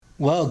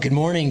Well, good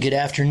morning, good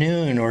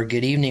afternoon, or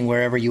good evening,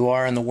 wherever you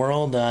are in the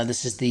world.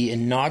 This is the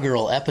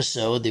inaugural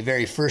episode, the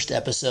very first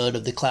episode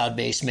of the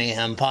Cloud-Based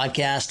Mayhem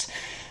podcast.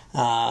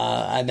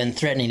 I've been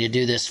threatening to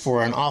do this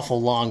for an awful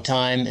long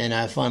time, and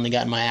I've finally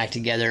gotten my act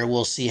together.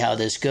 We'll see how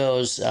this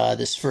goes.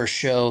 This first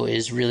show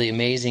is really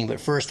amazing. But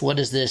first, what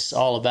is this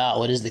all about?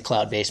 What is the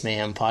Cloud-Based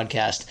Mayhem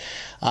podcast?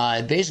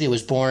 It basically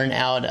was born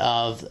out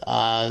of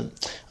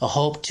a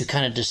hope to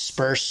kind of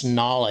disperse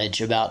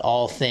knowledge about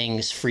all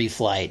things free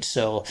flight.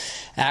 So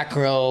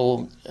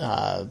acro,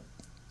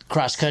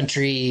 cross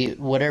country,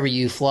 whatever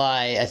you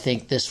fly, I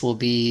think this will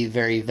be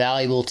very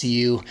valuable to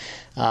you.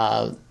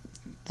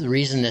 The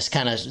reason this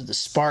kind of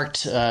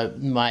sparked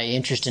my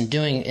interest in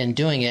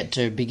doing it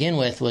to begin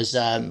with was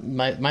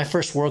my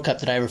first World Cup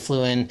that I ever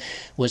flew in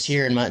was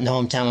here in the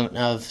hometown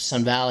of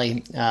Sun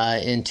Valley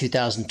in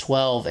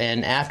 2012.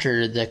 And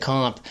after the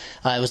comp,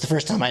 it was the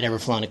first time I'd ever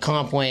flown a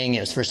comp wing. It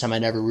was the first time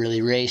I'd ever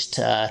really raced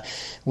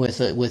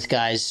with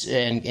guys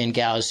and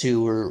gals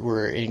who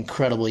were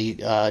incredibly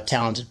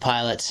talented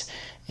pilots.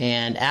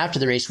 And after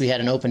the race, we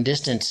had an open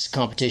distance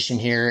competition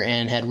here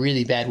and had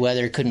really bad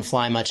weather, couldn't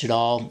fly much at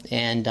all.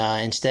 And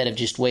instead of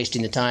just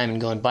wasting the time and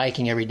going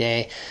biking every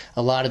day,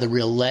 a lot of the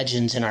real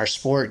legends in our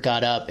sport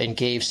got up and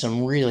gave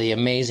some really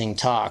amazing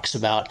talks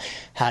about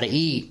how to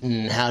eat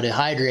and how to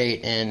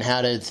hydrate and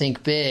how to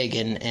think big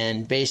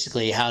and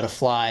basically how to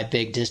fly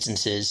big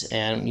distances.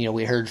 And, you know,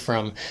 we heard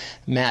from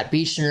Matt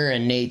Beechner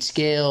and Nate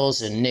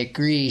Scales and Nick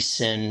Grease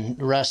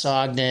and Russ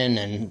Ogden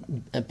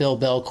and Bill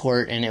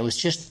Belcourt, and it was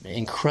just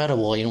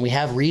incredible. You know, we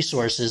have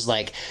resources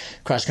like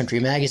Cross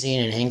Country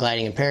Magazine and hang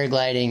gliding and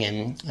paragliding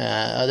and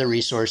other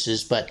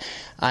resources, but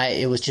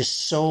it was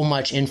just so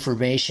much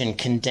information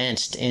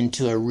condensed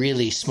into a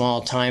really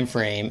small time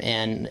frame,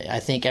 and I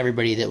think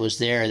everybody that was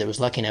there, that was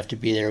lucky enough to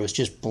be there, was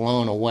just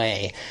blown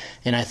away.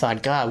 And I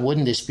thought, God,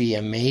 wouldn't this be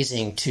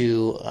amazing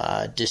to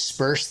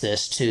disperse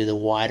this to the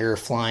wider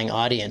flying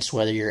audience,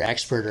 whether you're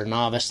expert or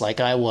novice like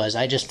I was.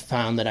 I just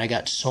found that I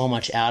got so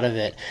much out of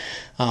it.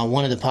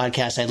 One of the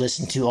podcasts I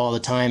listen to all the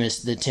time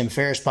is the Tim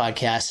Ferriss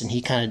podcast, and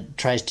he kind of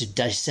tries to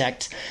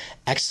dissect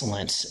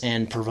excellence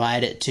and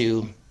provide it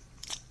to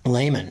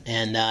layman,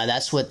 and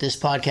that's what this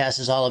podcast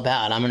is all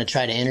about. I'm going to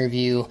try to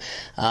interview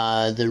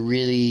the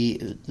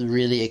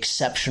really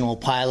exceptional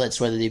pilots,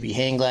 whether they be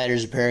hang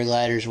gliders or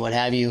paragliders or what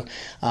have you,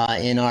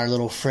 in our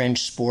little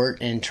fringe sport,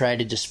 and try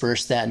to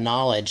disperse that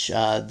knowledge.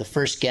 The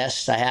first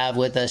guest I have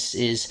with us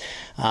is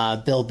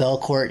Bill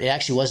Belcourt. It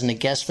actually wasn't a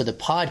guest for the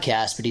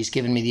podcast, but he's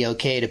given me the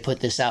okay to put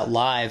this out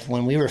live.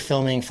 When we were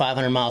filming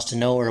 500 Miles to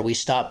Nowhere, we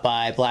stopped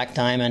by Black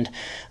Diamond.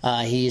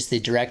 He's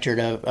the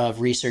director of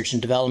research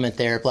and development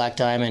there at Black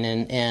Diamond,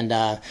 and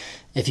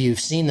if you've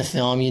seen the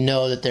film, you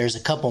know that there's a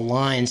couple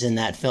lines in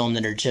that film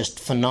that are just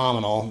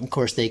phenomenal. Of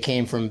course, they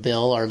came from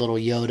Bill, our little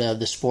Yoda of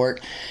the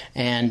sport.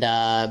 And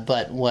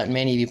but what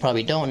many of you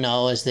probably don't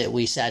know is that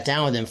we sat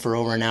down with him for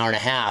over an hour and a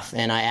half,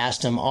 and I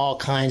asked him all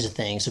kinds of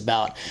things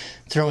about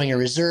throwing a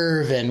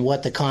reserve and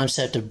what the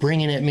concept of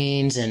bringing it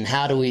means, and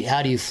how do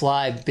you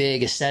fly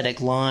big aesthetic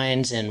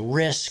lines, and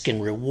risk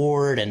and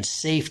reward and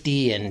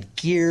safety and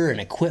gear and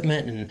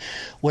equipment, and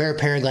where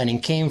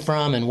paragliding came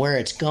from and where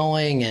it's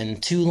going,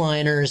 and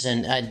two-liners,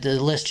 and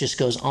the list just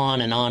goes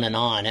on and on and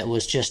on. It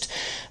was just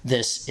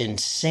this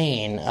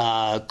insane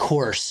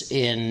course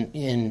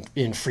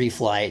in free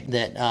flight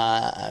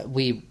that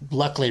we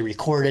luckily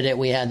recorded it.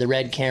 We had the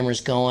red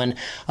cameras going.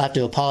 I'll have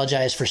to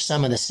apologize for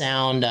some of the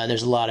sound.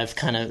 There's a lot of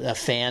kind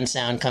of fan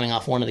sound coming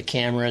off one of the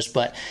cameras,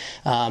 but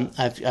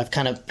I've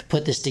kind of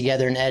put this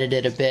together and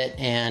edited a bit,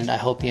 and I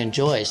hope you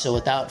enjoy. So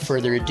without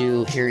further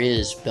ado, here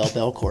is Bill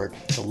Belcourt,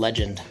 the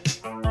legend.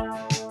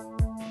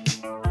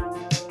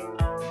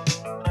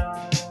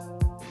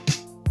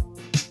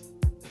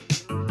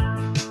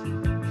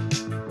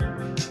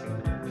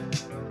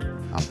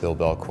 I'm Bill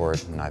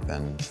Belcourt, and I've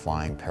been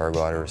flying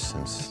paragliders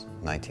since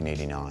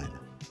 1989.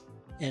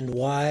 And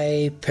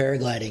why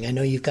paragliding? I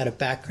know you've got a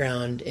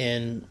background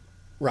in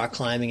rock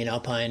climbing and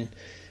alpine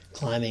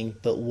climbing,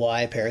 but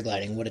why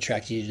paragliding? What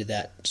attracted you to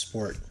that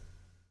sport?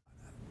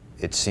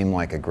 It seemed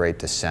like a great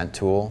descent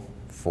tool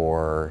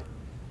for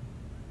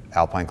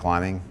alpine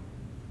climbing.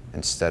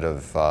 Instead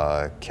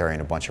of carrying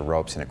a bunch of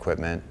ropes and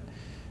equipment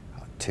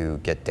to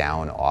get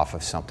down off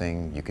of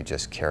something, you could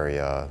just carry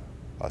a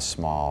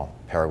small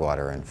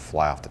paraglider and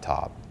fly off the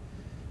top.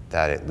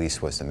 That at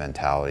least was the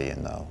mentality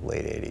in the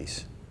late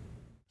 80s.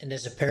 And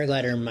as a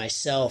paraglider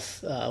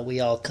myself,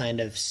 we all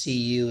kind of see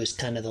you as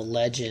kind of the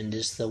legend,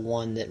 as the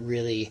one that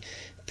really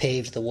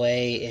paved the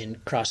way in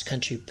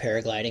cross-country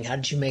paragliding. How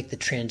did you make the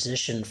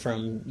transition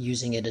from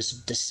using it as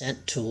a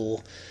descent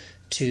tool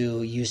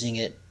to using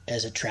it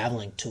as a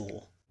traveling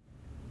tool?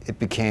 It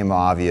became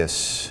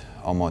obvious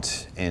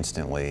almost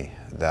instantly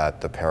that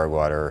the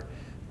paraglider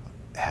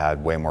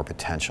had way more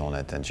potential in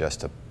it than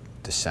just a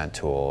descent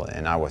tool,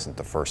 and I wasn't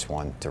the first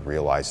one to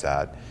realize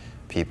that.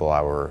 People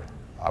I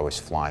was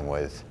flying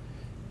with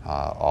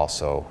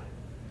also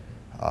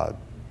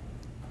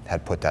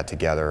had put that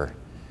together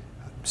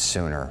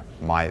sooner.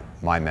 My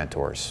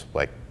mentors,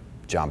 like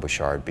John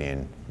Bouchard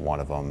being one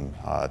of them,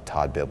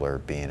 Todd Bibler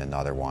being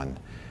another one.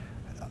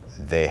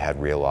 They had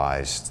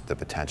realized the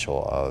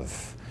potential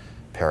of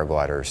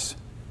paragliders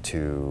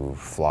to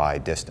fly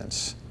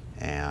distance,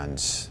 and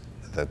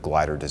the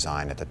glider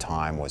design at the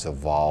time was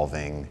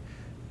evolving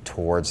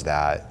towards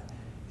that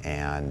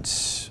and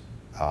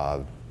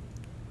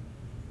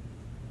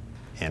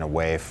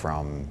away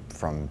from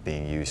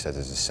being used as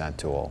a descent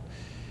tool.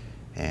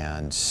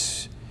 And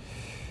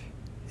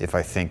if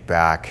I think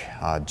back,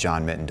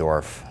 John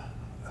Mittendorf,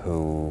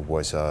 who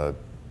was one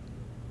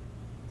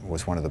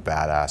of the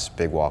badass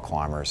big wall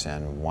climbers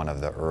and one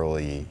of the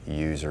early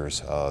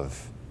users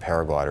of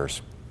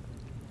paragliders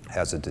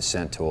as a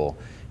descent tool,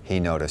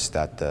 he noticed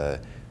that the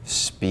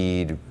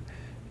speed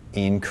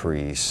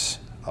increase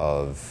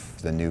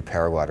of the new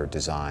paraglider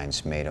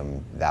designs made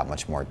them that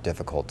much more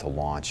difficult to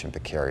launch in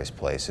precarious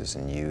places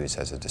and use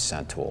as a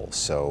descent tool.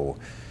 So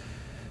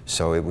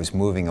it was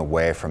moving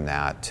away from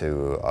that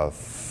to a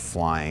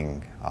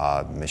flying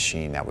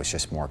machine that was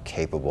just more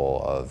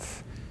capable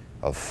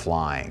of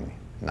flying,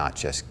 not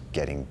just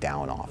getting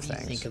down off things.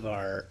 What do you think of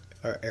our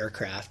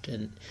aircraft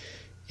in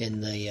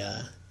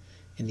the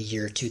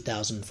year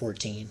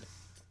 2014?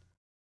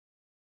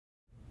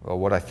 Well,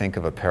 what I think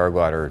of a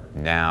paraglider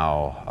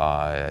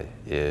now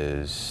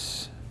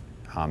is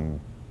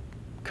I'm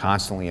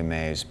constantly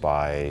amazed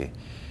by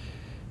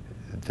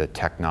the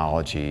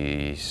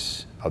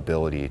technology's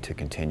ability to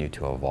continue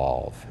to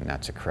evolve, and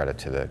that's a credit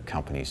to the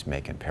companies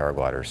making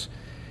paragliders.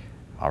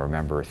 I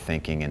remember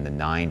thinking in the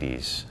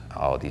 90s,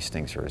 oh, these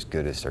things are as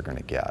good as they're going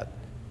to get,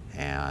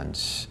 and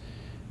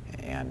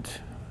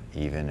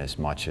even as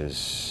much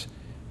as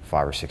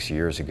 5 or 6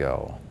 years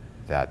ago,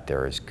 that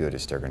they're as good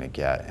as they're going to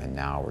get, and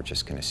now we're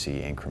just going to see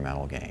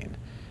incremental gain.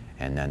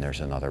 And then there's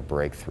another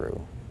breakthrough,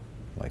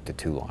 like the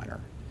two-liner,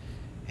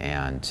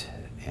 and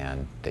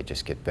they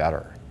just get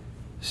better.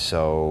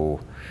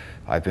 So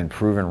I've been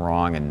proven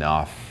wrong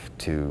enough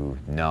to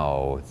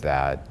know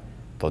that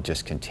they'll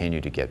just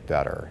continue to get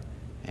better.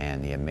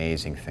 And the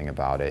amazing thing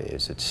about it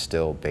is it's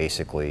still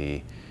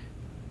basically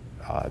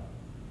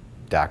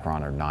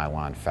Dacron or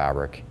nylon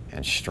fabric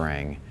and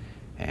string,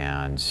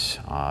 and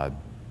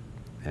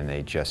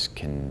they just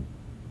can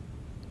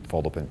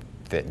fold up and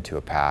fit into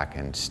a pack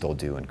and still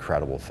do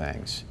incredible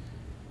things,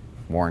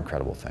 more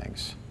incredible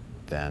things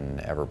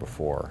than ever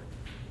before.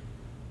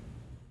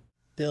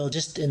 Bill,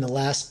 just in the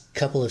last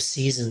couple of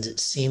seasons, it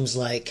seems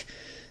like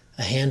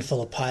a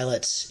handful of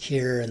pilots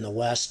here in the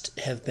West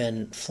have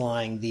been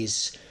flying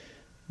these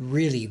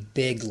really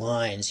big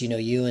lines. You know,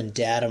 you and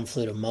Datum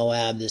flew to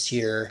Moab this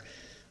year.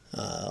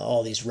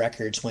 All these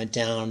records went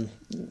down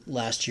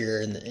last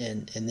year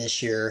and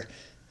this year.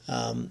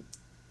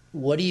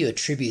 What do you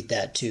attribute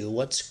that to?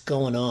 What's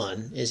going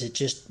on? Is it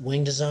just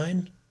wing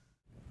design?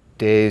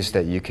 Days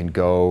that you can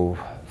go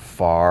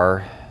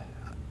far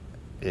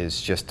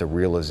is just the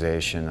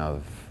realization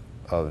of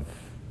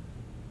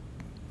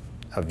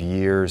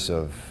years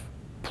of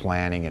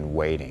planning and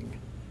waiting.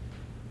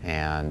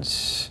 And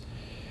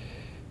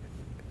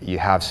you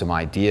have some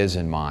ideas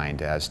in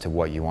mind as to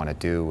what you want to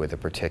do with a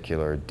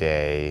particular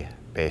day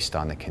based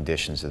on the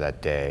conditions of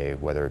that day,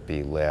 whether it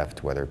be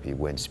lift, whether it be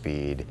wind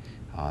speed,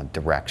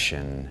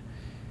 direction,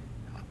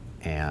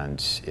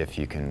 and if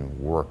you can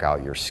work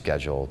out your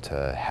schedule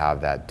to have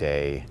that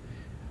day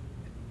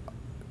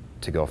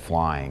to go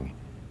flying.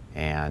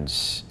 And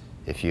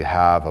if you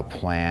have a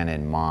plan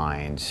in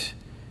mind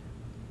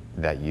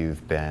that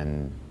you've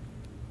been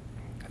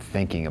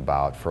thinking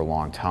about for a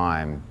long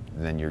time,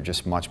 then you're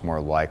just much more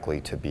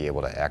likely to be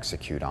able to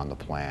execute on the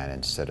plan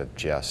instead of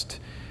just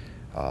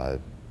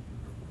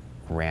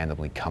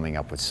randomly coming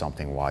up with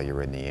something while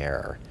you're in the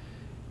air.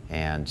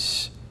 And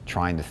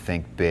trying to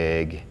think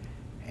big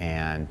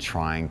and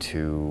trying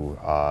to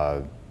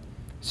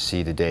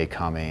see the day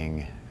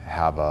coming,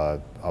 have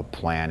a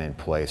plan in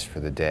place for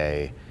the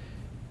day,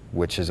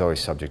 which is always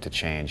subject to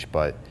change,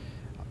 but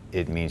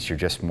it means you're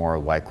just more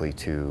likely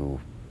to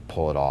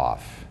pull it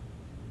off.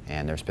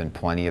 And there's been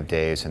plenty of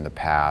days in the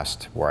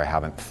past where I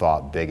haven't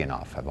thought big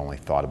enough. I've only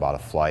thought about a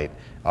flight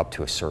up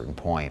to a certain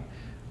point,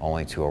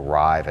 only to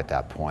arrive at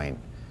that point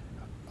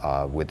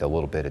with a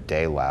little bit of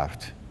day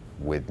left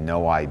with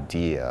no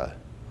idea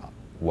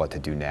what to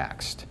do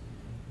next.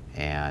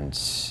 And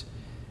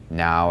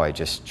now I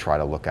just try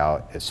to look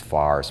out as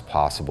far as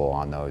possible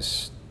on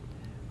those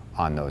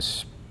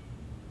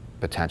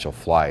potential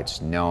flights,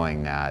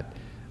 knowing that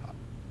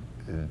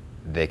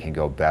they can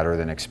go better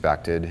than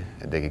expected,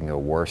 they can go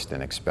worse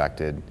than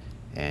expected,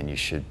 and you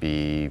should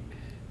be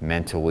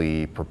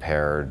mentally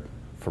prepared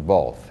for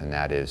both, and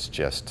that is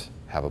just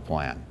have a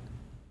plan.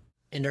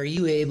 And are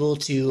you able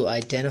to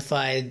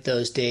identify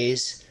those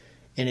days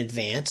in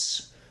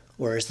advance,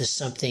 or is this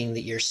something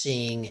that you're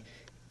seeing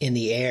in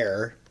the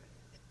air,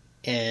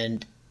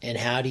 and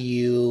how do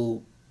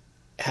you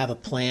have a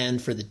plan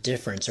for the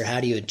difference, or how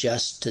do you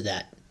adjust to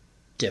that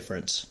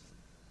difference?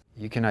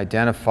 You can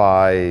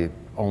identify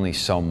only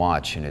so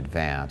much in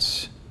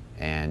advance,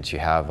 and you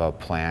have a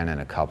plan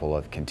and a couple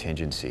of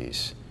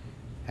contingencies.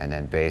 And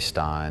then based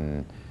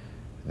on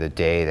the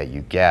day that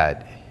you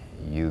get,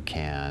 you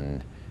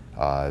can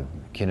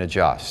can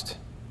adjust.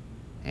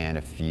 And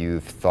if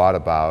you've thought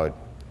about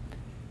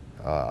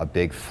a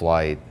big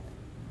flight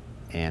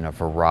in a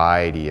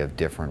variety of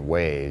different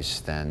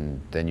ways,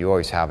 then you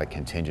always have a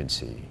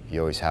contingency. You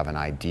always have an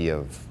idea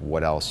of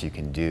what else you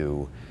can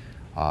do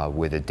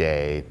with a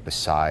day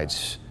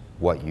besides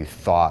what you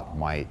thought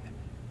might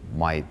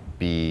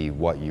be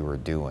what you were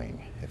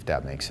doing, if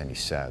that makes any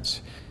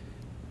sense.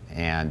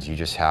 And you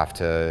just have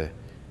to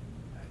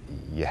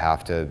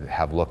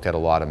have looked at a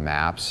lot of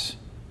maps,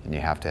 and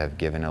you have to have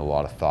given it a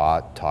lot of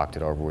thought, talked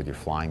it over with your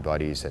flying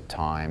buddies at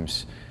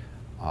times,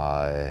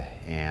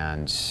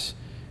 and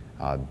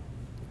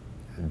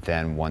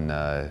then when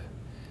the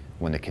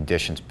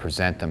conditions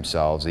present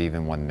themselves,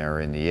 even when they're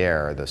in the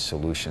air, the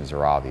solutions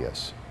are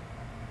obvious.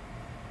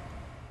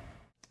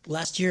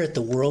 Last year at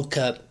the World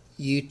Cup,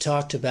 you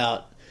talked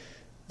about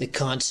the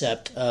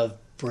concept of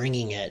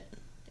bringing it.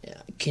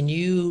 Can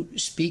you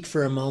speak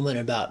for a moment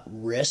about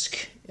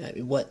risk?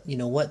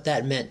 What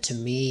that meant to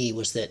me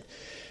was that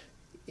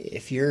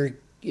if you're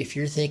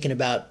thinking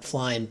about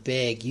flying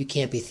big, you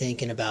can't be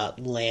thinking about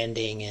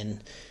landing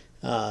and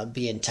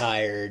being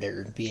tired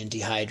or being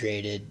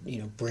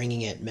dehydrated.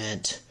 Bringing it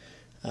meant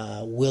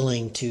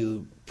willing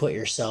to put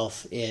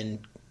yourself in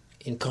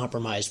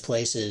compromised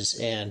places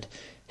and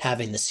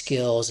having the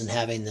skills and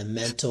having the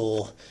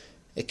mental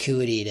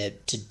acuity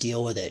to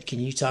deal with it. Can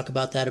you talk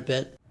about that a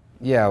bit?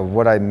 Yeah,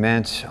 what I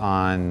meant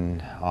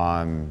on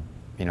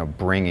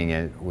bringing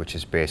it, which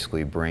is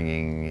basically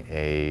bringing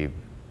a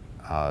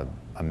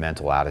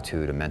mental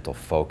attitude, a mental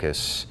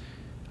focus,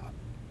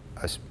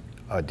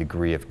 a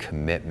degree of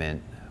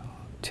commitment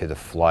to the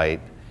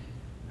flight,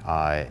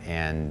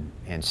 and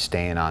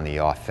staying on the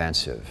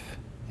offensive.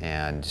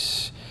 And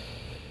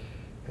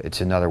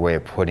it's another way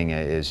of putting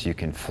it is you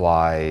can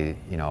fly,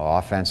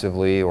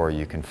 offensively, or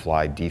you can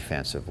fly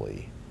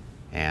defensively.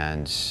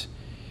 And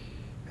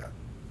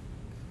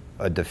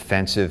a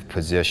defensive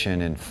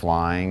position in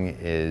flying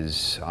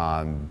is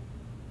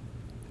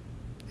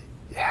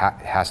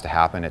has to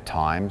happen at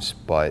times,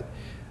 but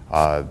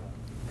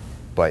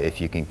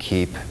if you can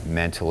keep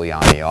mentally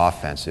on the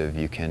offensive,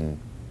 you can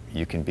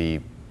be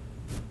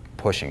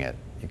pushing it.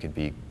 You could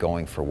be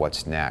going for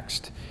what's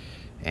next,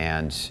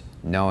 and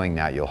knowing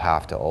that you'll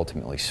have to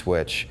ultimately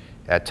switch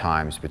at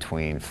times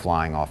between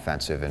flying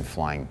offensive and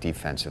flying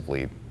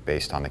defensively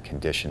based on the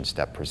conditions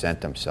that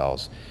present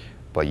themselves.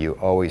 But you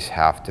always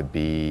have to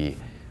be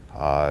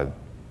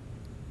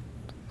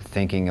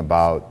thinking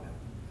about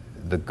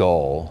the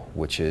goal,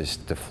 which is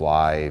to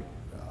fly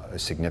a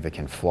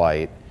significant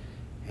flight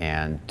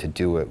and to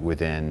do it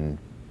within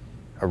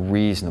a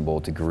reasonable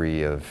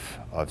degree of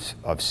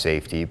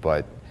safety.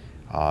 But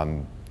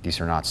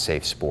these are not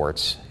safe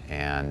sports,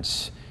 and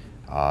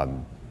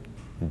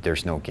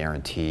there's no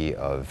guarantee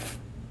of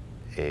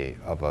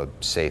a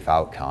safe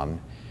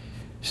outcome.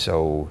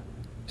 So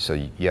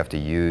you have to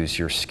use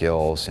your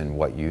skills and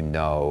what you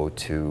know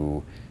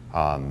to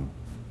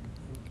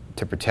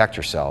protect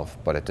yourself,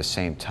 but at the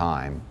same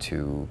time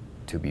to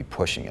be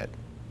pushing it.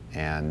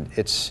 And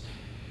it's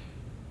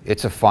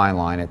a fine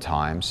line at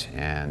times,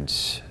 and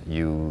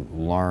you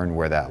learn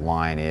where that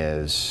line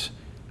is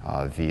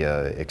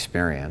via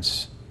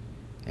experience.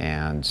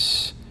 And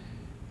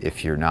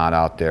if you're not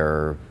out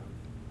there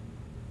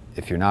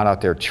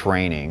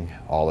training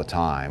all the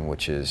time,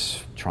 which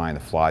is trying to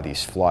fly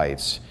these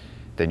flights,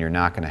 then you're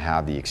not going to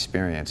have the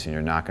experience, and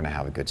you're not going to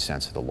have a good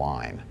sense of the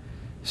line.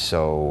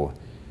 So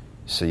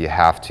you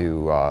have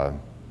to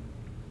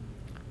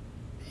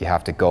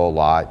go a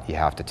lot. You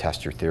have to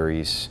test your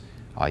theories.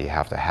 You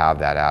have to have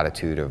that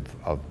attitude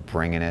of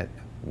bringing it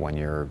when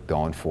you're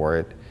going for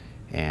it,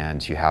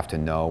 and you have to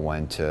know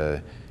when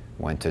to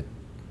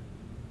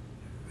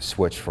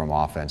switch from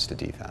offense to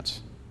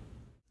defense.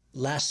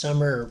 Last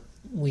summer,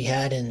 we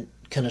had in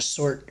kind of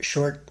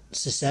short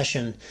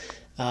succession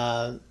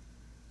a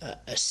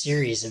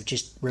series of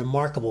just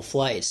remarkable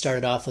flights.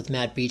 Started off with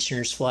Matt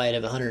Beechner's flight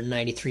of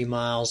 193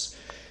 miles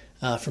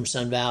from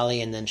Sun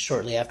Valley, and then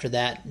shortly after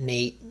that,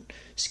 Nate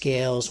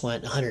Scales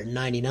went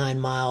 199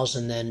 miles,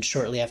 and then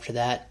shortly after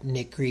that,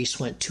 Nick Grease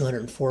went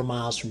 204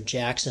 miles from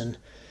Jackson.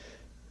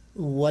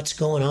 What's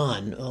going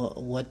on?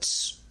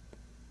 What's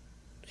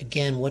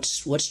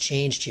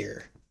changed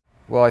here?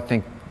 Well, I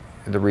think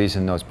the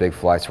reason those big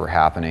flights were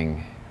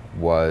happening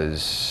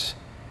was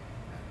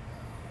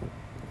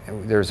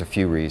there's a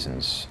few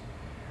reasons.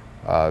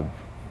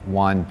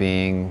 One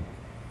being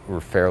we're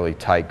a fairly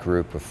tight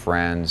group of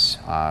friends.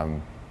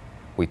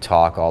 We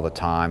talk all the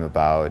time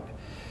about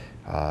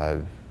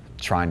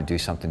trying to do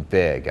something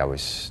big. I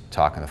was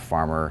talking to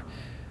Farmer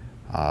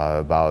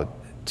about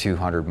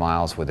 200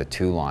 miles with a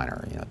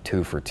two-liner,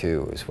 2 for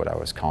 2 is what I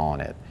was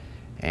calling it,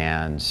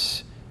 and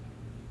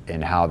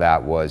how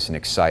that was an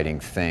exciting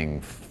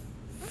thing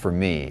for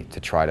me to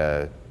try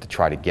to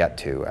get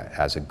to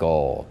as a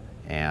goal.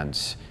 And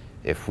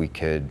if we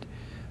could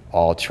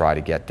all try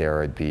to get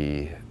there, it'd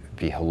be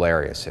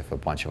hilarious if a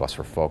bunch of us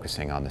were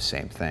focusing on the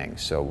same thing.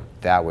 So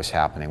that was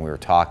happening. We were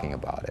talking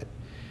about it.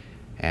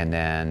 And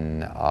then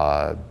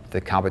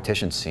the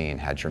competition scene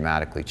had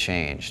dramatically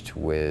changed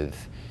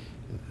with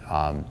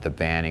the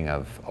banning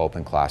of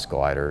open class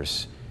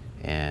gliders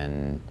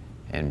in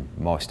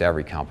most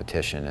every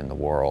competition in the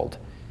world.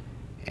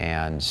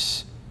 And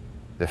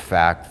the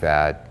fact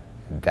that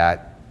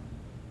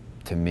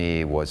to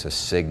me was a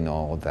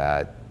signal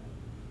that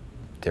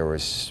there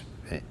was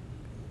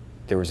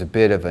a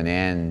bit of an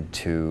end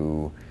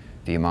to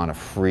the amount of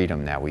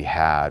freedom that we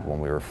had when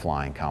we were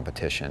flying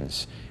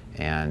competitions.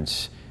 And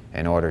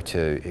in order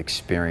to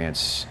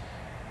experience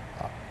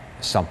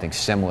something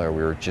similar,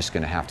 we were just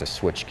going to have to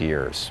switch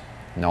gears,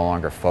 no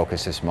longer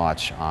focus as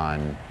much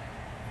on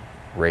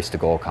race to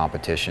goal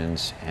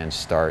competitions and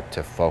start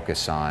to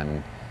focus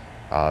on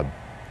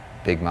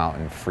big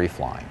mountain free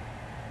flying.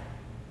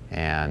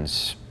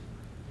 And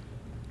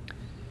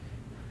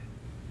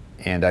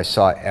I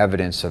saw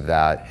evidence of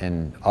that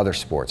in other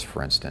sports,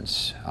 for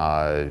instance.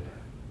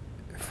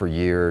 For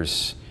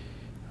years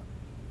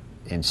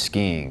in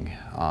skiing,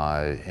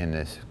 in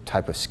the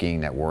type of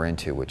skiing that we're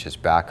into, which is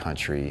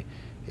backcountry,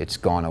 it's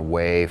gone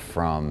away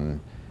from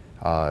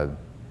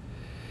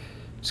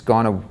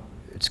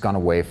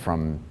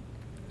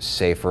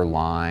safer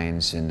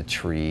lines in the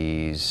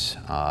trees.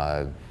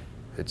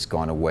 It's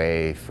gone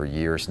away for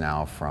years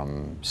now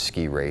from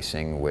ski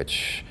racing,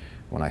 which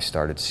when I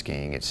started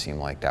skiing, it seemed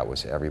like that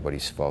was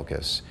everybody's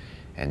focus.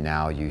 And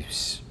now you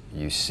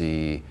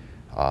see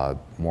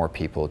more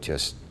people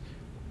just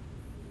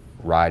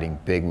riding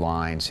big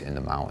lines in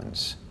the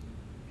mountains.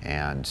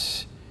 And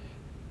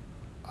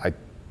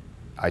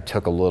I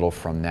took a little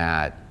from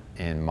that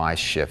in my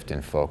shift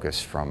in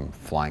focus from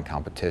flying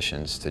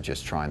competitions to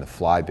just trying to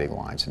fly big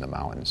lines in the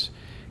mountains.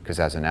 Because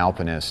as an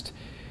alpinist,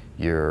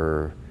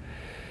 you're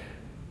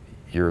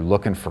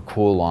looking for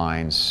cool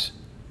lines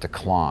to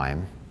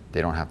climb.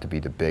 They don't have to be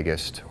the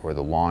biggest or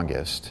the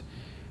longest.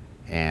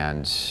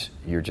 And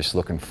you're just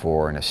looking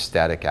for an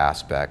aesthetic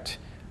aspect,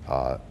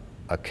 a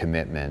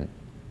commitment,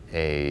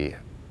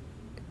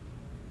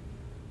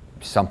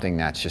 something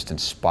that's just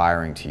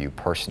inspiring to you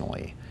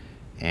personally.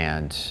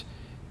 And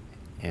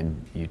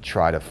you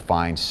try to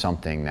find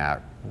something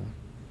that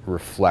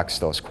reflects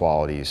those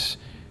qualities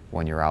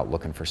when you're out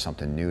looking for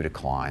something new to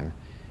climb.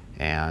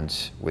 And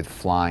with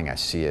flying, I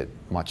see it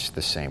much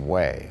the same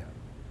way.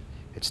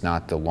 It's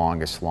not the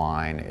longest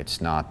line, it's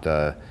not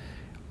the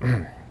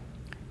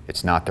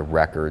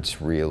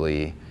records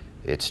really.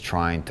 It's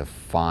trying to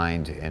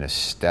find an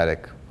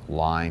aesthetic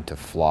line to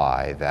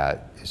fly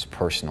that is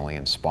personally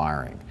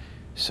inspiring.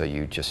 So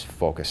you just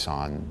focus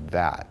on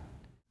that.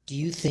 Do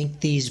you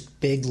think these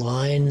big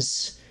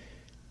lines,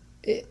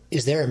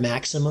 is there a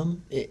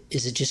maximum?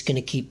 Is it just going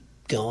to keep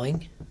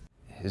going?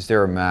 Is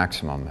there a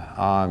maximum?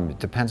 It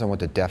depends on what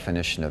the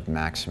definition of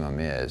maximum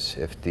is.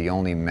 If the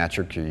only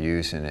metric you're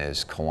using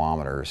is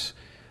kilometers,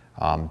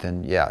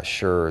 then yeah,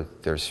 sure,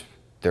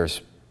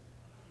 there's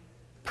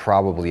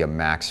probably a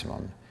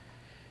maximum.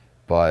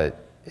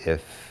 But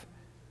if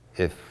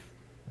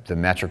the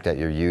metric that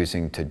you're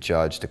using to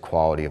judge the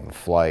quality of a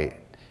flight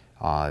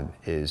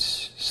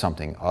is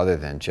something other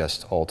than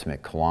just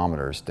ultimate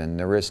kilometers, then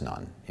there is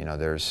none. You know,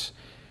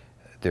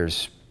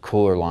 there's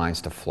cooler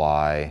lines to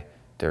fly.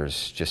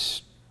 There's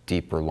just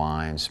deeper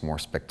lines, more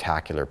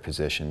spectacular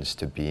positions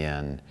to be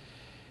in.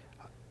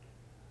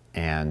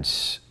 And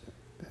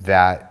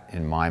that,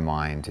 in my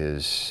mind,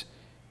 is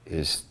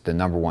the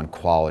number one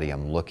quality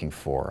I'm looking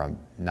for. I'm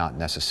not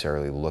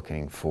necessarily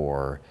looking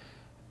for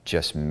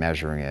just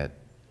measuring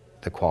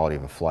the quality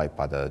of a flight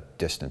by the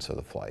distance of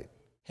the flight.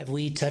 Have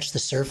we touched the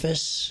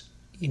surface?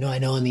 You know, I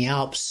know in the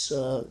Alps,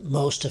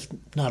 most, if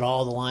not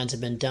all, the lines have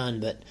been done,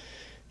 but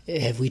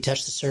have we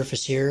touched the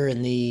surface here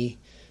in the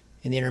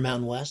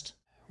Intermountain West?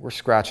 We're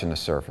scratching the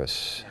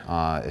surface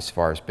as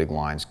far as big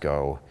lines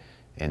go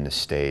in the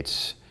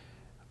States.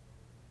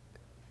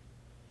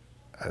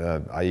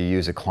 I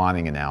use a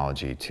climbing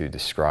analogy to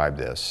describe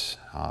this.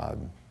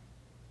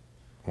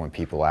 When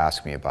people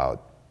ask me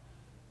about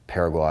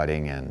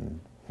paragliding and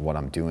what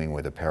I'm doing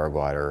with a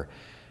paraglider,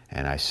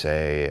 and I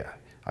say,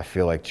 I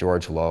feel like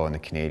George Low in the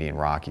Canadian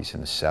Rockies in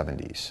the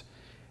 70s.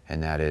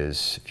 And that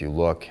is, if you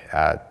look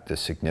at the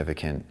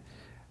significant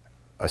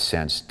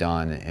ascents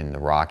done in the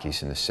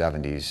Rockies in the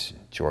 70s,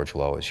 George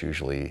Low is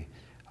usually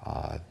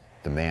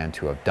the man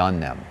to have done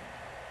them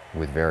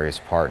with various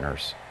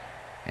partners.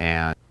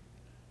 And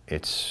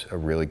it's a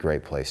really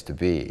great place to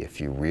be if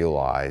you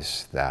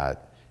realize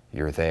that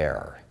you're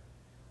there.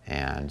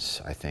 And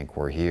I think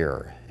we're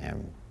here,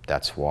 and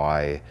that's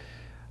why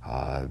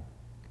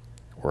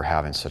we're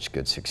having such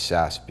good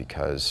success,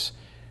 because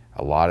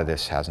a lot of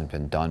this hasn't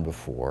been done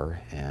before,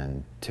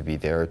 and to be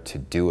there to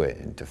do it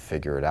and to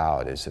figure it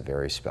out is a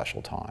very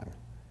special time.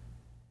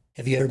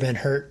 Have you ever been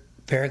hurt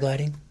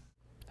paragliding?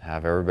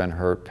 Have ever been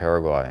hurt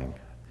paragliding?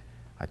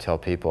 I tell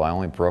people I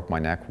only broke my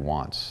neck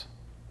once.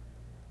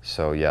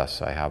 So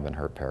yes, I have been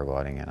hurt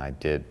paragliding, and I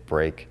did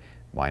break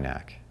my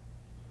neck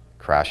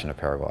crashing a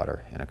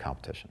paraglider in a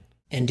competition.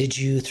 And did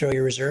you throw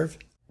your reserve?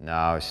 No,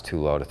 I was too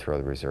low to throw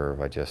the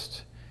reserve. I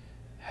just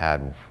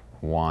had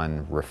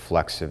one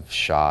reflexive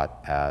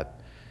shot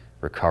at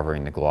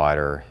recovering the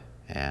glider,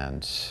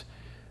 and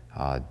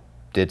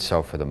did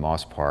so for the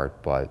most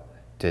part, but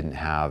didn't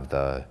have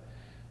the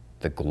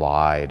the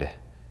glide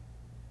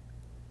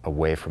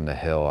away from the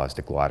hill as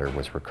the glider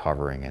was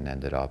recovering and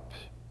ended up,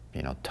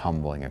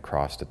 tumbling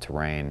across the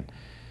terrain.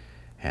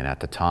 And at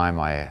the time,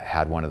 I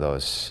had one of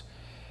those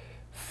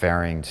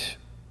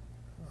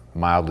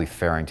mildly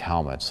fairinged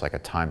helmets, like a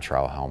time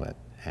trial helmet,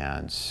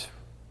 and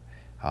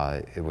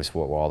it was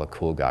what all the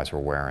cool guys were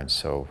wearing,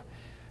 so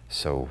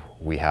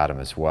we had them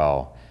as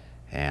well.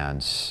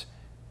 And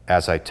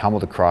as I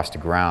tumbled across the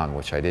ground,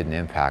 which I didn't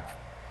impact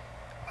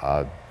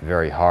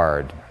very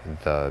hard,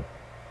 the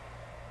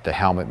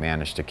helmet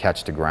managed to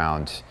catch the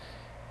ground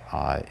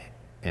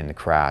in the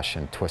crash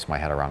and twist my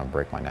head around and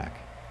break my neck.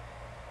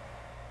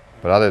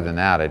 But other than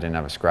that, I didn't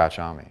have a scratch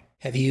on me.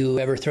 Have you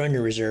ever thrown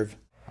your reserve?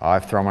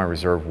 I've thrown my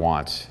reserve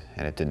once,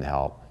 and it didn't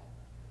help.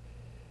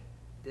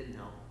 Didn't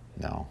help?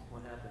 No.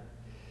 What happened?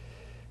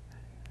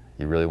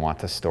 You really want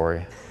this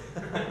story?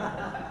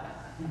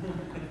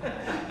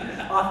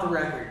 Off the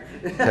record.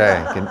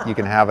 Okay, you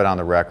can have it on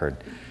the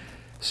record.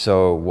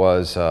 So it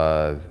was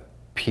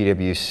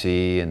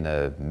PWC in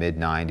the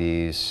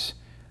mid-90s,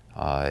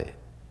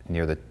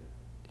 near the,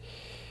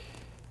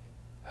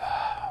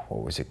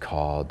 what was it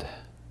called?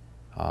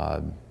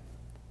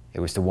 It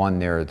was the one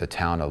near the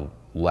town of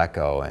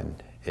Lecco in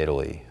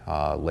Italy,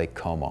 Lake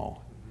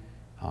Como.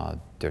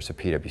 There's a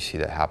PWC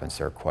that happens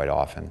there quite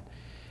often.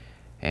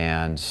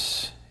 And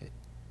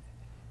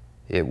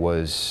it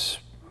was,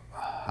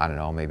 I don't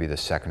know, maybe the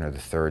second or the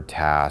third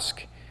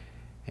task,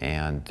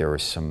 and there were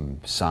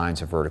some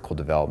signs of vertical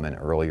development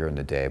earlier in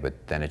the day,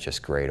 but then it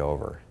just grayed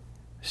over.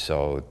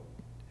 So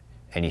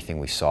anything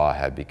we saw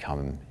had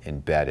become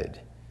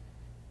embedded.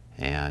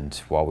 And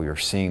while we were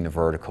seeing the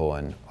vertical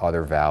in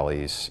other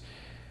valleys,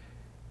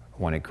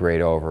 when it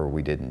grayed over,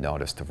 we didn't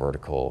notice the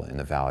vertical in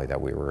the valley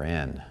that we were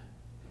in.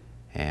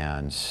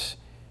 And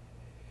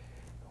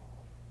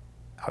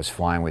I was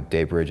flying with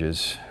Dave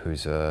Bridges,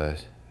 who's an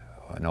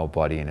old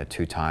buddy and a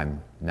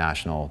two-time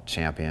national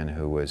champion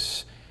who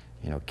was,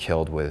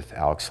 killed with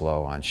Alex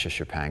Lowe on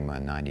Shishapangma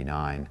in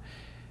 '99.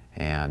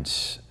 And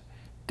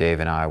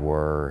Dave and I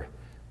were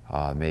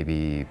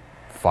maybe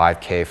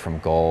 5K from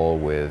goal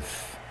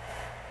with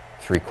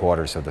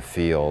 3/4 of the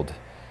field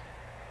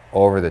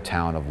over the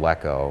town of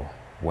Lecco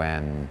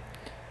when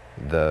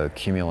the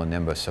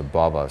cumulonimbus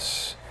above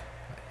us,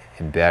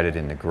 embedded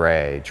in the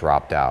gray,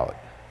 dropped out.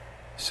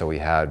 So we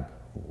had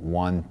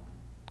one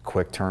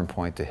quick turn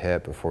point to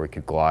hit before we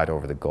could glide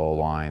over the goal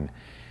line,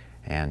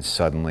 and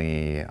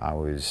suddenly I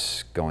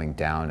was going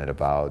down at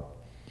about,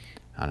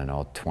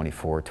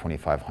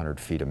 2,500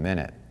 feet a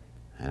minute,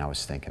 and I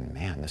was thinking,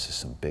 man, this is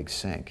some big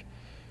sink.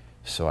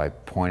 So I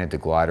pointed the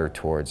glider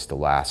towards the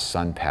last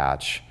sun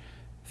patch,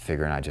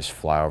 figuring I'd just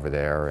fly over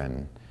there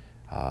and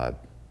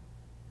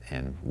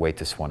wait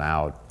this one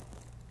out.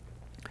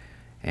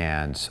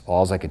 And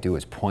all I could do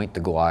was point the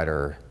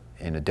glider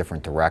in a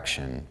different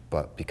direction,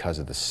 but because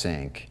of the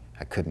sink,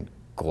 I couldn't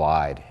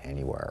glide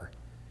anywhere.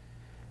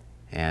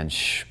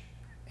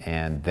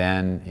 And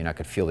then, I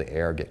could feel the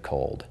air get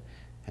cold,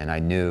 and I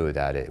knew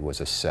that it was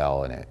a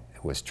cell and it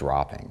was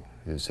dropping.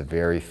 It was the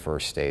very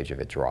first stage of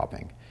it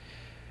dropping,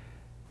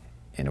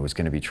 and it was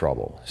going to be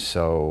trouble.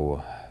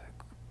 So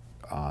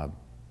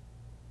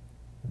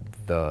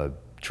the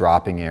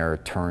dropping air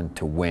turned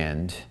to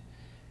wind,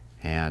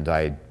 and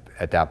I,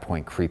 at that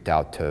point, creeped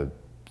out to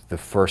the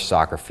first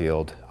soccer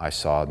field I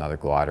saw another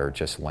glider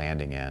just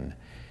landing in.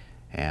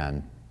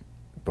 And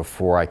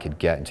before I could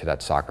get into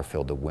that soccer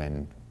field, the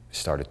wind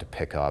started to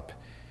pick up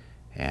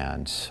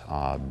and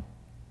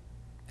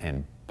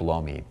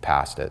blow me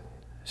past it.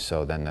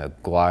 So then the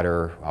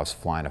glider, I was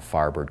flying a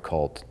Firebird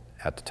Colt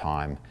at the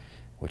time,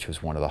 which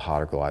was one of the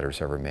hotter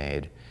gliders ever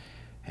made,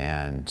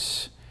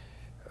 and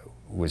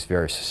was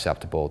very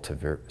susceptible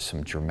to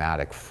some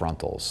dramatic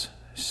frontals.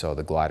 So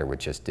the glider would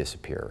just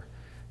disappear.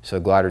 So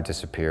the glider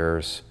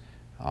disappears,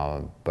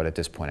 but at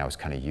this point I was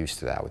kind of used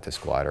to that with this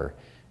glider,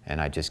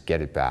 and I just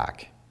get it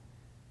back.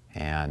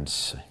 And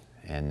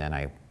then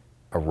I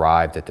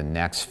arrived at the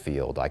next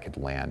field I could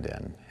land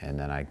in, and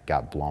then I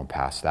got blown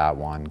past that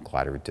one,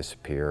 glider would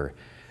disappear,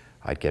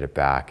 I'd get it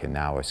back, and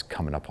now it's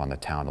coming up on the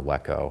town of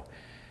Lecco.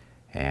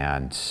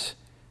 And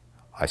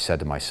I said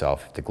to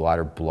myself, if the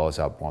glider blows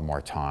up one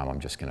more time, I'm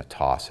just going to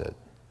toss it.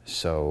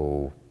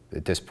 So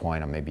at this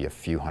point, I'm maybe a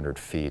few hundred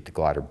feet. The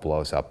glider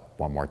blows up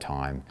one more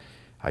time.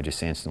 I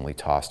just instantly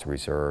tossed the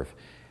reserve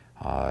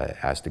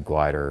as the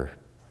glider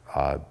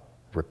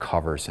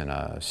recovers in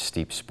a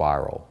steep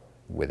spiral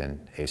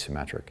within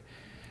asymmetric.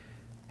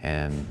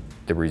 And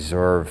the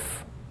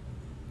reserve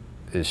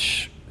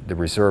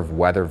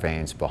weather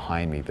vanes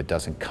behind me, but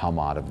doesn't come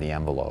out of the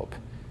envelope.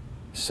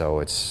 So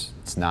it's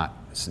not,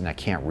 and I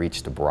can't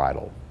reach the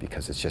bridle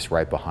because it's just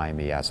right behind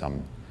me as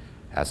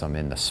I'm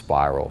in the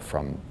spiral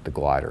from the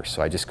glider.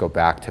 So I just go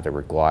back to the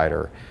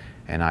glider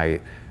and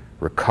I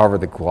recover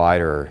the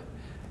glider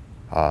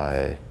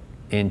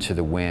into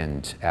the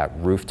wind at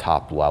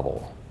rooftop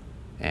level.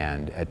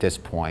 And at this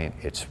point,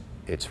 it's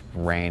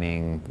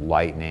raining,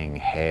 lightning,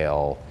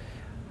 hail,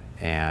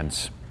 and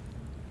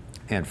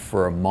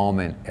for a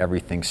moment,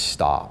 everything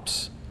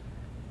stops.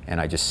 And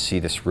I just see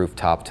this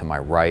rooftop to my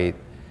right,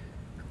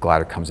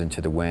 glider comes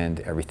into the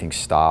wind, everything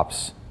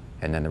stops,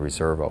 and then the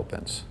reserve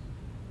opens.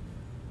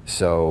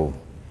 So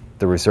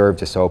the reserve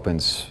just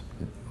opens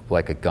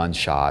like a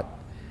gunshot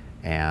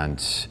and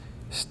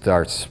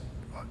starts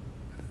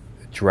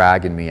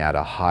dragging me at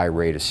a high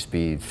rate of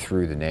speed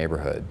through the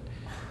neighborhood.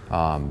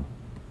 And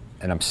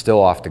I'm still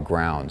off the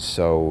ground.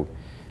 So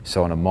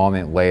in a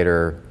moment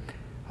later,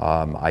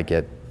 I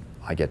get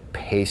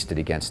pasted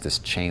against this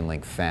chain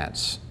link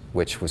fence,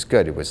 which was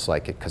good. It was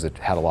like, because it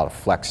had a lot of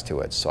flex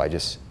to it. So I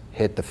just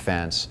hit the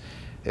fence,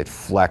 it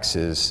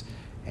flexes,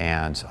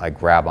 and I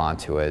grab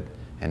onto it,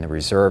 and the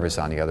reserve is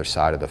on the other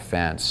side of the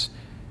fence,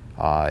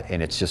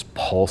 and it's just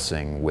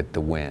pulsing with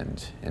the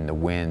wind, and the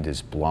wind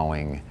is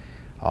blowing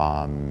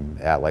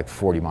at like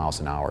 40 miles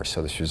an hour.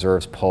 So this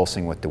reserve's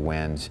pulsing with the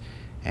wind,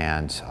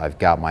 and I've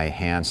got my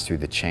hands through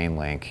the chain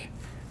link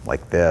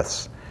like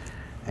this,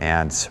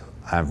 and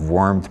I've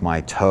wormed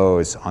my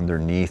toes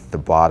underneath the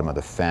bottom of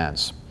the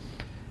fence.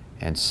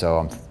 And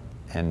so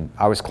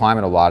I was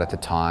climbing a lot at the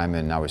time,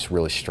 and I was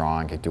really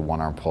strong. I could do one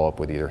arm pull up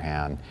with either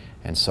hand.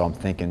 And so I'm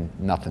thinking,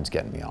 nothing's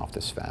getting me off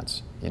this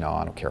fence. I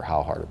don't care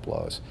how hard it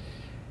blows.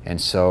 And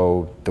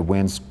so the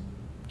wind's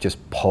just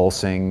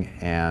pulsing,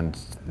 and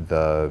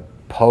the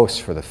posts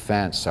for the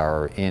fence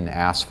are in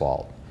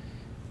asphalt.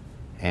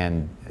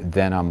 And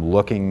then I'm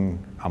looking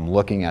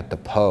at the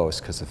posts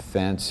because the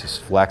fence is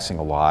flexing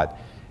a lot,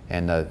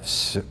 and the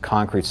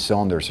concrete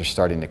cylinders are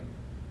starting to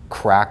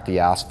crack the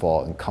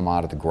asphalt and come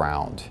out of the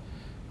ground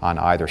on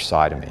either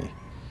side of me.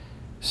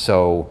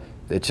 So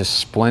it's just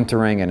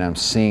splintering, and I'm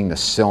seeing the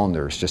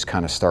cylinders just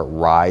kind of start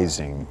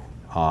rising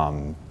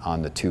on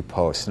the two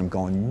posts, and I'm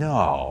going,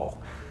 no.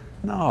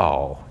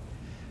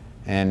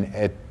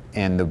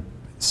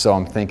 So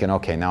I'm thinking,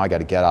 okay, now I got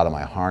to get out of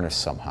my harness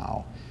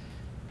somehow.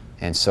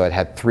 And so it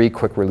had 3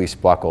 quick release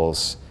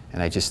buckles,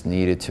 and I just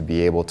needed to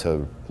be able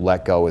to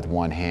let go with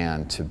one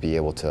hand to be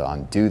able to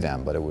undo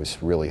them, but it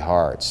was really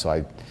hard. So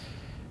I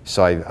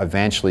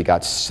eventually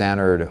got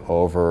centered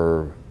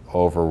over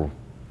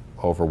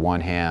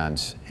one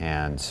hand,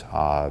 and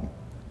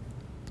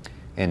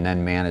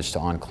then managed to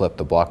unclip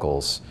the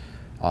buckles,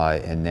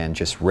 and then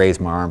just raise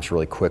my arms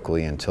really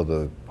quickly until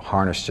the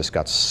harness just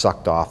got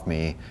sucked off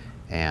me,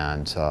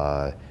 and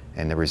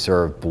the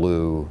reserve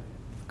blew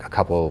a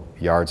couple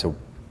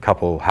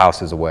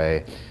houses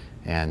away,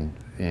 and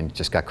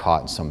just got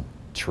caught in some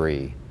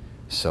tree.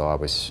 So I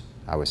was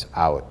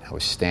out. I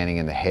was standing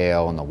in the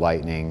hail and the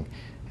lightning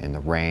and the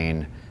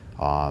rain,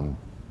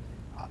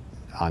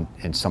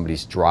 in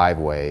somebody's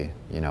driveway,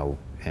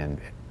 and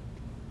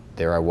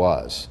there I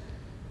was.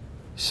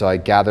 So I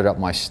gathered up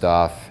my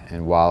stuff,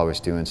 and while I was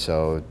doing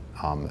so,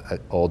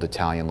 old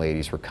Italian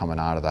ladies were coming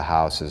out of the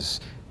houses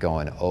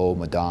going, "Oh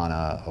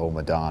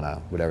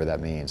Madonna," whatever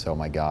that means. Oh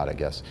my God, I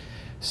guess.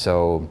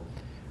 So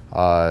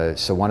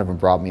one of them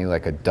brought me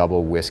like a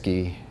double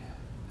whiskey,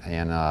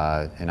 and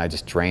I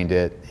just drained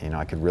it.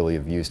 I could really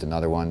have used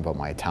another one, but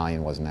my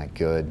Italian wasn't that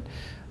good.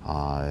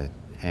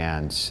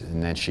 And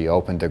then she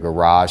opened the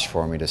garage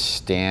for me to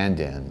stand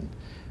in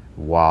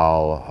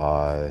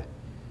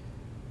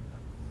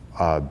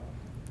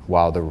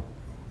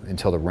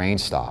until the rain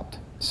stopped.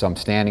 So I'm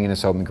standing in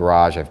this open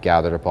garage. I've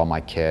gathered up all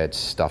my kits,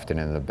 stuffed it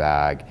in the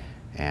bag,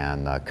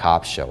 and the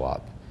cops show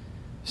up.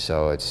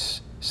 So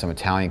it's some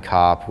Italian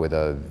cop with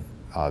a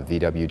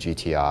VW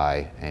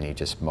GTI, and he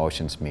just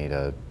motions me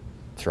to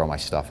throw my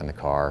stuff in the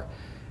car,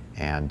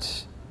 and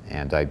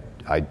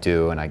I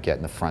do, and I get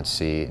in the front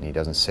seat, and he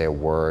doesn't say a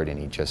word, and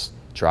he just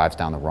drives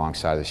down the wrong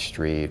side of the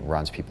street,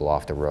 runs people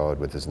off the road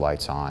with his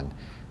lights on,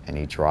 and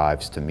he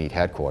drives to meet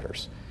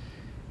headquarters.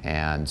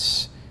 And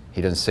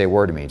he doesn't say a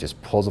word to me. He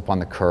just pulls up on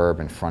the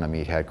curb in front of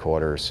meet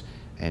headquarters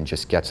and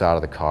just gets out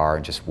of the car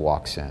and just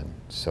walks in.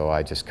 So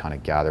I just kind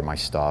of gather my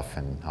stuff,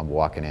 and I'm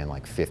walking in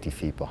like 50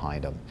 feet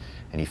behind him.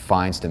 And he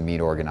finds the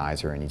meet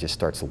organizer, and he just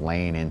starts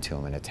laying into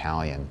him in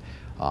Italian.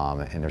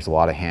 And there's a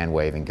lot of hand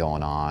waving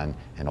going on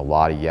and a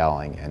lot of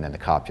yelling, and then the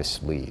cop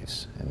just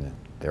leaves, and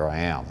there I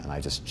am, and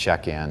I just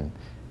check in,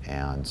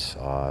 and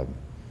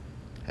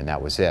that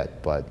was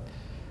it. But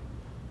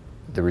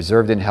the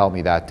reserve didn't help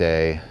me that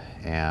day,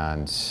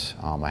 and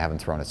I haven't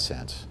thrown it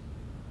since.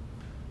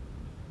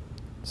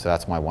 So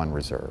that's my one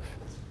reserve.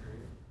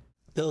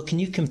 Bill, can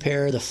you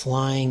compare the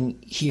flying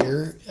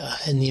here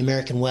in the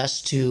American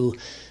West to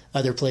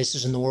other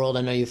places in the world?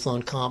 I know you've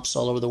flown comps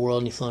all over the world,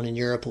 and you've flown in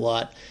Europe a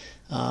lot.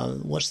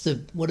 What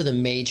are the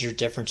major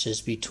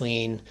differences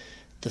between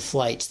the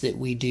flights that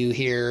we do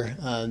here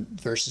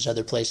versus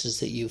other places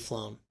that you've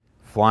flown?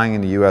 Flying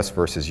in the U.S.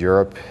 versus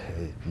Europe,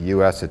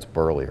 U.S. it's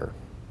burlier.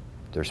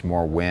 There's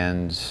more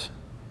winds.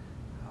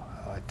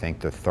 I think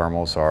the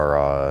thermals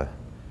are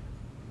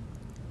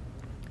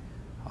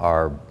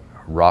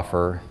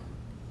rougher.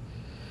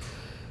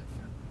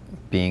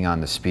 Being on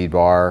the speed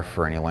bar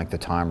for any length of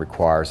time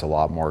requires a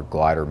lot more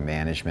glider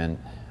management.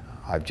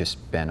 I've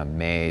just been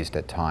amazed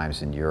at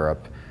times in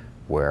Europe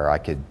where I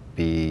could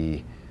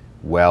be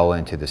well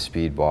into the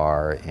speed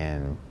bar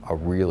in a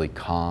really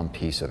calm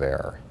piece of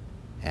air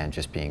and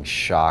just being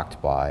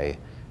shocked by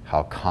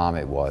how calm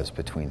it was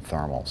between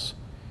thermals.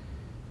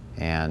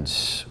 And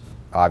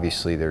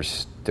obviously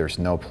there's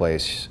no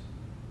place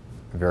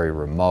very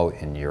remote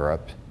in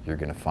Europe. You're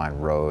going to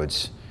find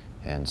roads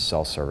and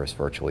cell service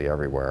virtually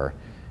everywhere.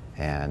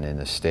 And in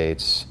the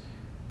States,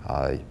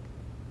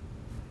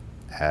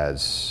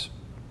 as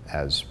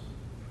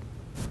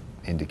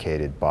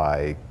indicated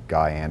by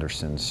Guy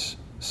Anderson's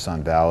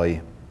Sun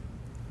Valley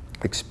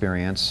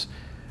experience,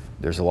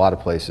 there's a lot of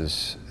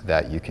places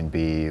that you can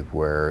be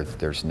where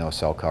there's no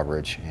cell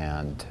coverage,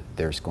 and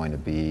there's going to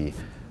be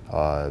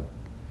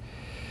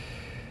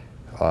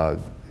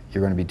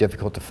you're going to be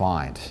difficult to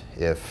find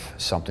if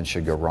something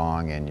should go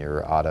wrong and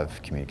you're out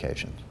of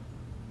communication.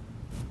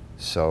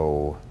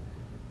 So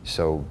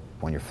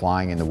when you're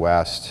flying in the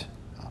West,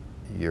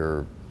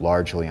 you're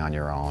largely on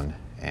your own,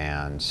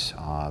 and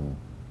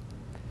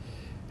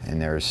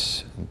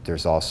there's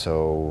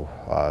also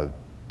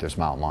there's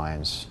mountain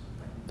lions,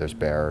 there's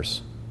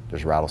bears,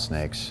 there's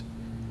rattlesnakes.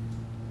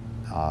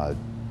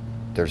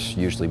 There's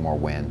usually more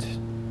wind.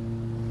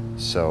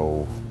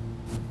 So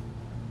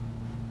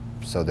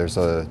there's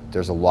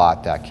a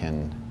lot that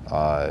can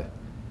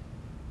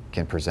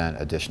present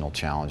additional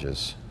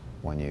challenges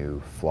when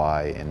you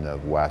fly in the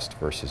West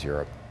versus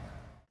Europe.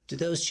 Do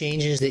those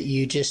changes that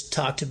you just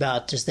talked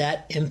about, does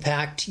that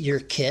impact your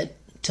kit?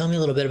 Tell me a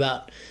little bit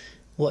about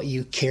what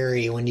you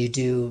carry when you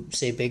do,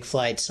 say, big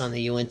flights on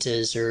the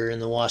Uintas or in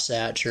the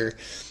Wasatch or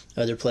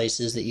other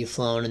places that you've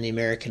flown in the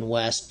American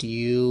West. Do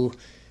you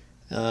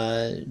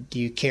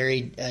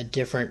carry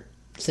different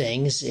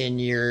things in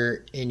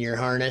your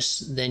harness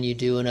than you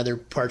do in other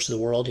parts of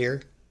the world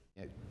here?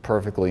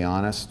 Perfectly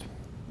honest,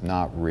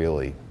 not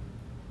really.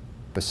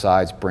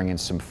 Besides bringing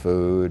some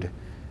food,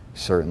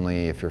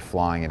 certainly if you're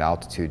flying at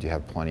altitude, you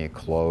have plenty of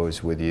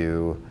clothes with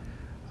you.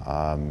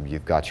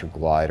 You've got your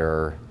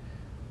glider.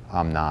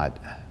 I'm not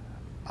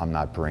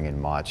bringing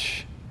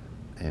much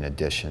in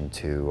addition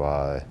to,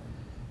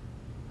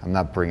 I'm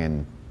not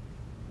bringing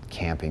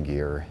camping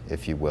gear,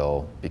 if you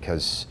will,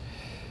 because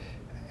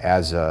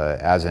as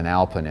an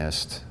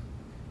alpinist,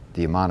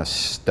 the amount of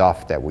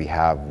stuff that we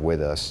have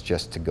with us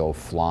just to go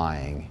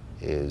flying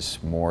is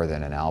more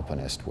than an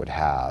alpinist would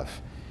have.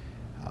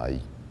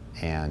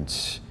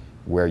 And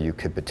where you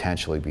could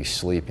potentially be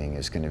sleeping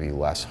is going to be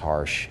less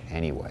harsh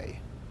anyway.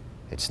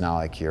 It's not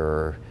like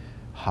you're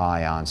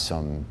high on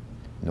some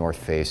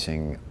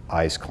north-facing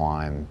ice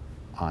climb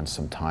on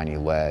some tiny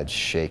ledge,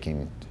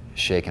 shaking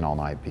all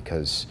night,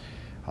 because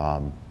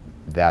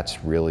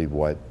that's really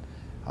what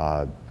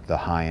the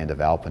high end of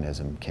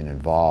alpinism can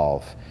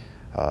involve.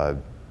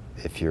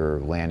 If you're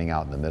landing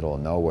out in the middle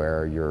of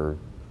nowhere, you're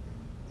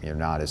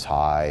not as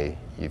high.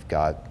 You've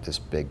got this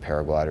big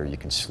paraglider you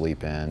can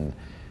sleep in,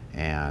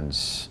 and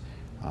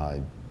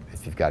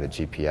if you've got a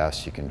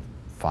GPS, you can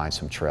find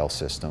some trail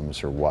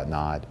systems or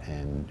whatnot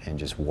and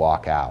just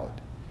walk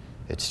out.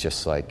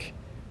 It's like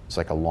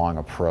a long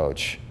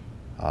approach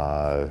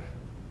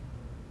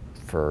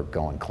for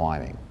going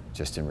climbing,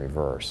 just in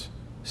reverse.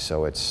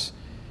 So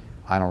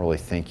I don't really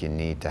think you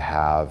need to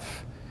have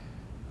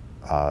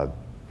a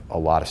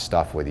lot of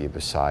stuff with you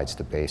besides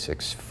the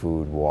basics: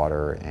 food,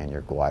 water, and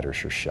your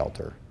gliders or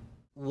shelter.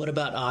 What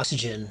about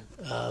oxygen?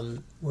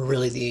 We're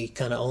really the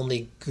kind of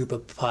only group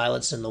of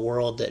pilots in the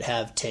world that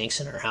have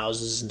tanks in our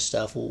houses and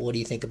stuff. What do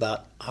you think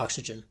about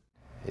oxygen?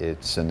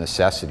 It's a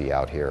necessity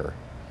out here.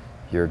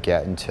 You're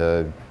getting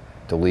to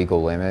the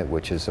legal limit,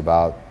 which is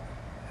about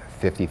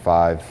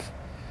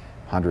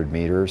 5,500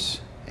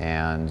 meters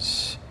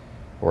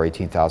or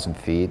 18,000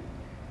 feet,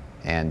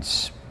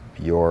 and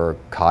your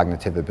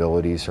cognitive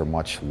abilities are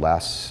much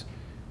less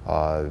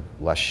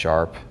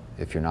sharp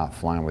if you're not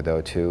flying with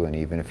O2, and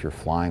even if you're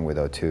flying with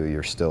O2,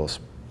 you're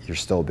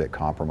still a bit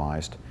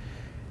compromised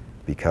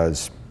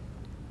because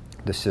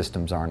the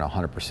systems aren't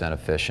 100%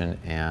 efficient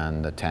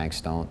and the tanks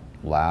don't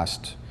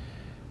last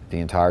the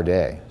entire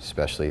day,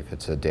 especially if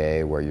it's a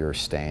day where you're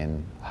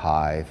staying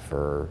high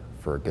for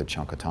a good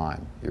chunk of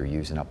time. You're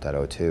using up that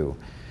O2.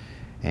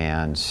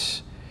 And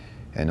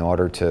in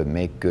order to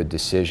make good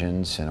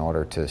decisions, in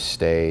order to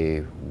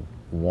stay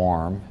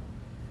warm,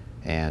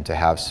 and to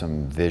have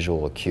some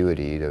visual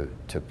acuity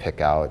to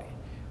pick out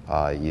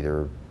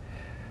either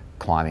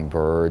climbing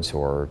birds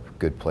or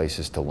good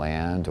places to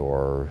land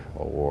or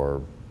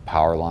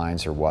power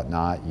lines or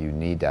whatnot, you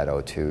need that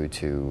O2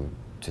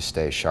 to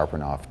stay sharp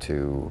enough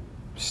to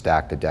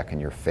stack the deck in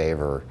your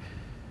favor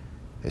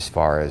as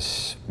far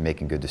as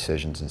making good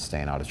decisions and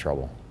staying out of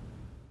trouble.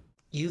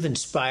 You've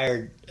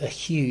inspired a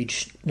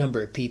huge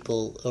number of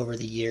people over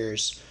the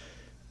years.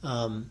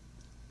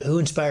 Who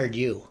inspired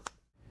you?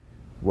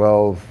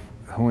 Well,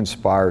 who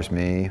inspires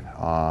me,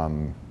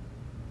 and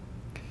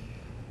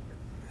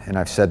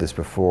I've said this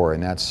before,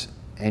 and that's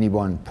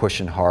anyone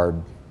pushing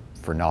hard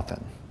for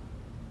nothing.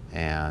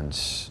 And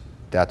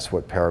that's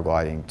what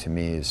paragliding to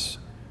me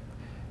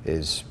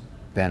is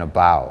been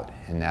about,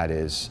 and that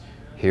is,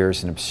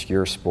 here's an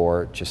obscure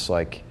sport, just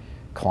like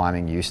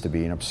climbing used to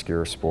be an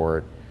obscure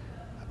sport,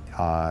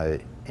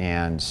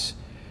 and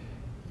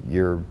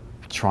you're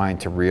trying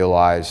to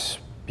realize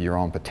your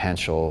own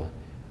potential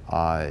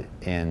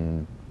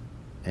in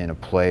a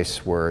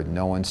place where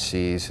no one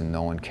sees and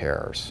no one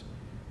cares.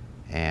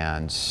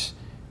 and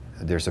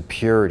there's a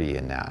purity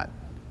in that,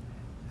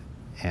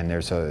 and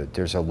there's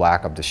a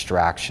lack of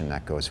distraction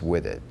that goes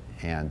with it,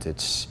 and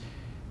it's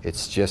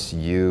just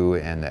you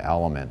and the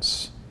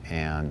elements,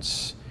 and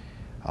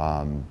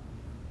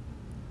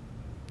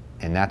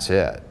that's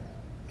it,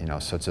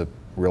 so it's a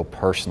real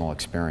personal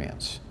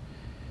experience.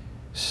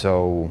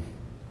 So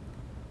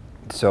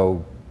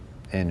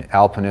in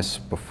alpinists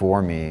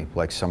before me,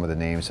 like some of the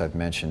names I've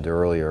mentioned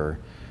earlier,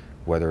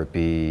 whether it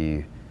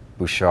be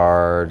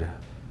Bouchard,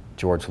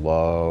 George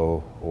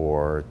Lowe,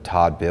 or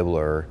Todd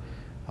Bibler,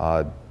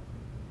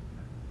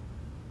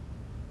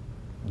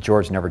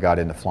 George never got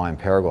into flying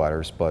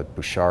paragliders, but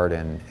Bouchard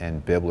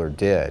and Bibler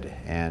did,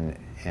 and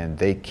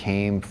they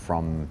came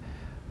from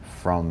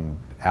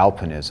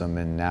alpinism,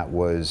 and that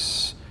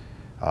was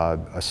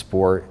a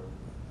sport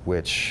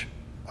which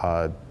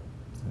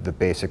the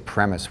basic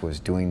premise was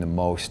doing the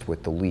most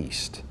with the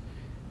least.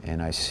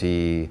 And I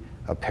see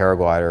a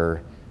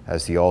paraglider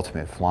as the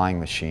ultimate flying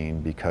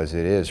machine because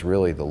it is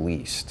really the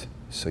least.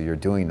 So you're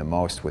doing the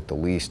most with the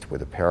least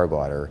with a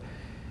paraglider,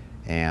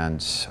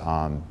 and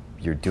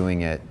you're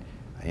doing it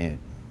in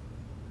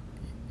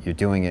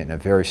a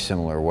very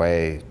similar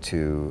way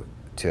to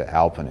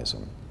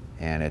alpinism.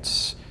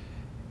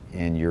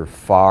 And you're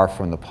far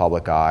from the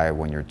public eye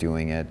when you're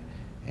doing it,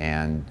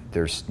 and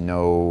there's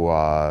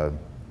no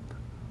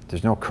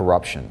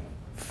corruption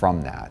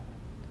from that,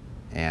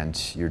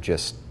 and you're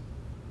just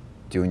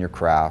doing your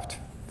craft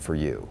for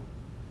you.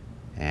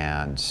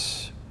 And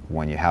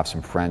when you have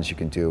some friends you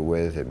can do it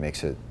with, it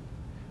makes it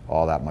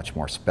all that much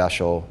more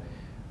special.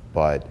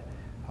 But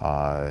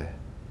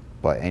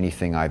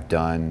anything I've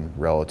done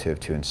relative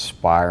to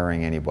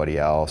inspiring anybody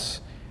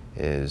else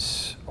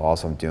is all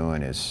I'm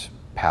doing is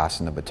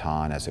passing the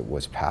baton as it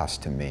was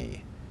passed to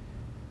me,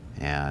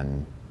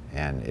 and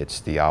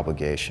it's the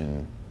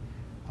obligation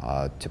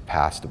to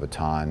pass the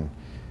baton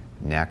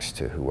next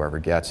to whoever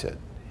gets it,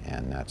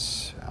 and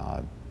that's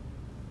how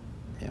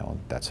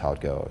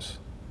it goes.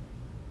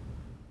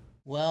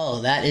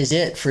 Well, that is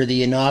it for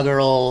the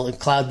inaugural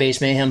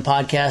Cloud-Based Mayhem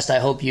podcast. I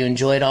hope you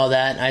enjoyed all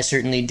that. I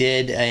certainly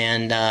did.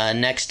 And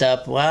next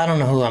up, well, I don't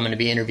know who I'm going to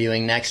be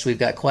interviewing next. We've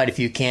got quite a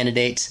few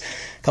candidates,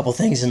 a couple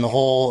things in the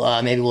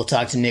hole. Maybe we'll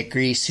talk to Nick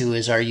Grease, who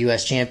is our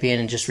U.S. champion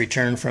and just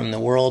returned from the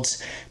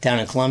Worlds down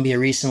in Colombia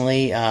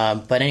recently.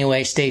 But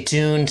anyway, stay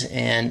tuned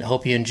and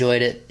hope you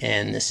enjoyed it.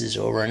 And this is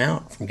over and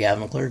out from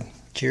Gavin McClurg.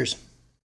 Cheers.